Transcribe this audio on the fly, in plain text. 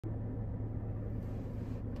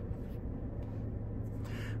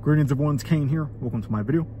Greetings everyone's Cain here. Welcome to my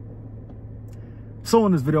video. So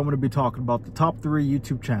in this video I'm going to be talking about the top 3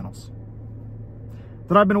 YouTube channels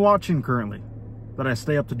that I've been watching currently, that I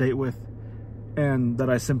stay up to date with, and that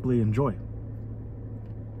I simply enjoy.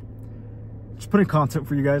 Just putting content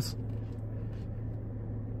for you guys.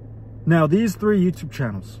 Now these 3 YouTube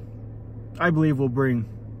channels I believe will bring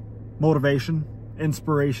motivation,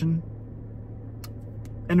 inspiration,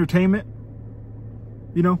 entertainment.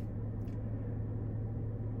 You know,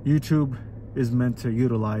 YouTube is meant to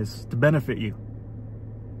utilize, to benefit you,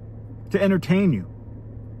 to entertain you,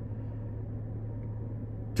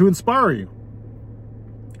 to inspire you.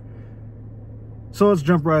 So let's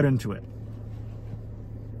jump right into it.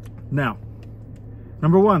 Now,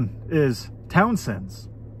 number 1 is Townsend's.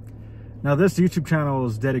 Now this YouTube channel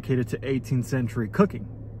is dedicated to 18th century cooking.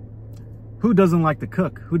 Who doesn't like to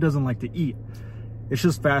cook? Who doesn't like to eat? It's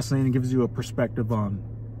just fascinating. It gives you a perspective on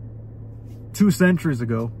 2 centuries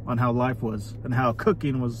ago on how life was and how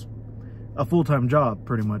cooking was a full-time job,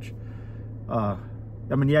 pretty much. I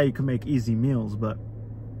mean, yeah, you can make easy meals, but,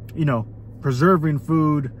 you know, preserving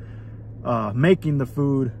food, making the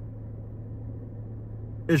food,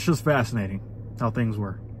 it's just fascinating how things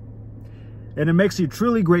were. And it makes you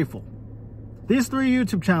truly grateful. These 3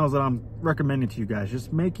 YouTube channels that I'm recommending to you guys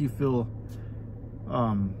just make you feel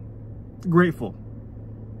grateful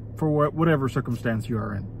for whatever circumstance you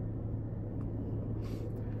are in.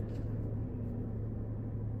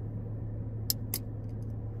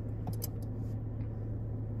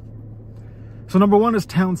 So number 1 is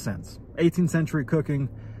Townsend's 18th century cooking.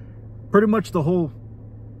 Pretty much the whole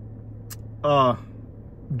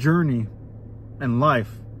journey and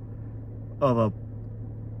life of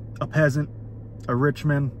a peasant, a rich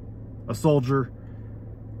man, a soldier,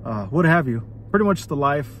 what have you. Pretty much the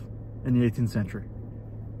life in the 18th century.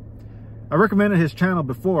 I recommended his channel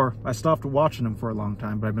before. I stopped watching him for a long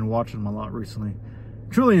time, but I've been watching him a lot recently.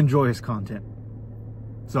 Truly enjoy his content.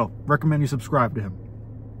 So, recommend you subscribe to him.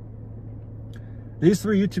 These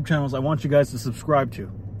 3 YouTube channels I want you guys to subscribe to.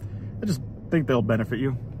 I just think they'll benefit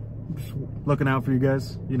you. I'm just looking out for you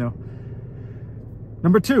guys, you know.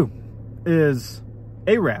 Number 2 is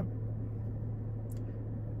Arab.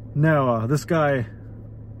 Now, this guy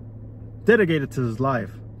dedicated his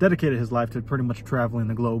life to pretty much traveling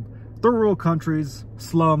the globe. Third world countries,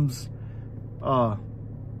 slums,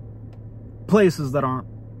 places that aren't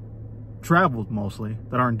traveled mostly,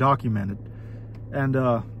 that aren't documented. And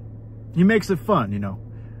he makes it fun, you know.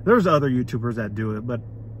 There's other YouTubers that do it, but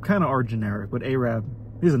kind of are generic. But Arab,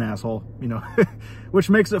 he's an asshole, you know, which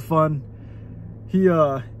makes it fun. He,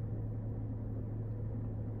 you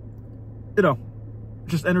know,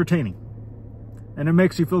 just entertaining. And it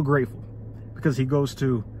makes you feel grateful because he goes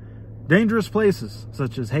to dangerous places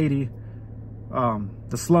such as Haiti,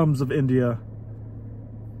 the slums of India,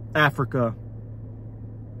 Africa,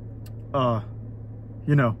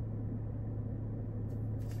 you know.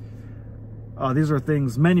 These are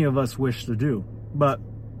things many of us wish to do, but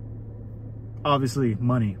obviously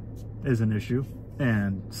money is an issue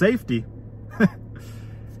and safety.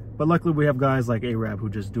 But luckily we have guys like Arab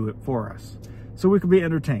who just do it for us, so we can be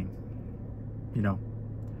entertained, you know.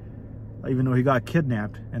 Even though he got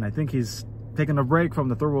kidnapped, and I think he's taking a break from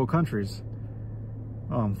the third world countries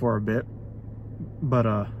for a bit, but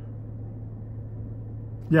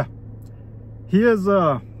yeah, he is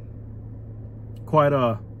quite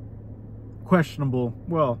a questionable,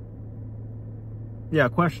 well, yeah,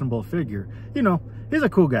 questionable figure. You know, he's a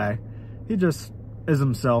cool guy. He just is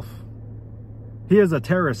himself. He is a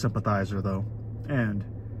terrorist sympathizer, though, and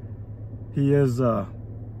he is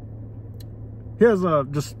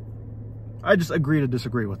just, I just agree to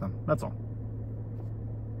disagree with him. That's all.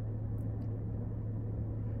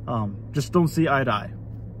 Just don't see eye to eye.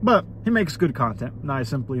 But he makes good content, and I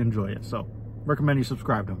simply enjoy it. So, recommend you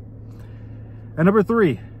subscribe to him. And number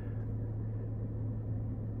 3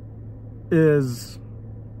 is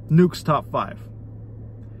Nuke's Top 5.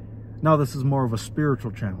 Now this is more of a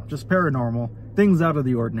spiritual channel, just paranormal, things out of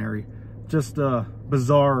the ordinary, just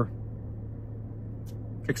bizarre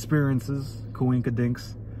experiences,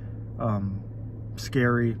 coinkydinks,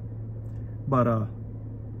 scary, but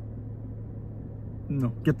you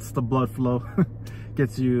know, gets the blood flow,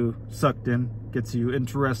 gets you sucked in, gets you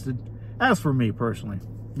interested. As for me personally,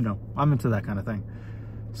 you know, I'm into that kind of thing.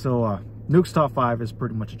 So Nuke's Top 5 is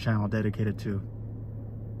pretty much a channel dedicated to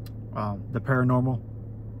the paranormal.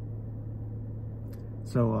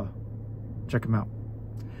 So check him out.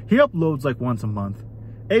 He uploads like once a month.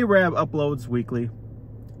 Arab uploads weekly.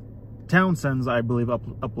 Townsend's, I believe,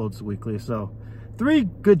 uploads weekly. So 3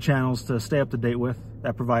 good channels to stay up to date with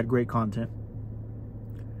that provide great content.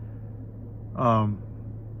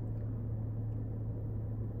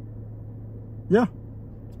 yeah,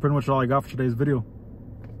 that's pretty much all I got for today's video.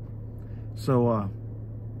 So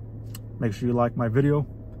make sure you like my video,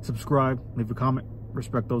 subscribe, leave a comment.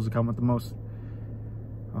 Respect those who comment the most.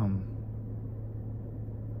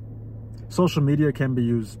 Social media can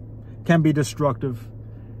be destructive,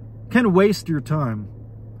 can waste your time,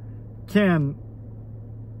 can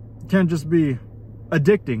just be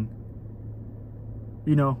addicting.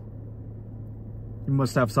 You know, you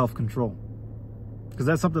must have self-control, because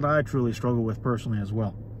that's something I truly struggle with personally as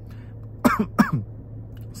well.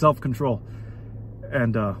 Self-control.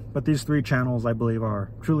 And but these 3 channels, I believe,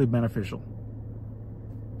 are truly beneficial.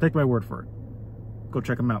 Take my word for it. Go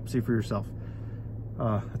check them out, see for yourself.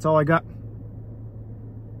 That's all I got.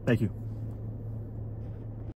 Thank you.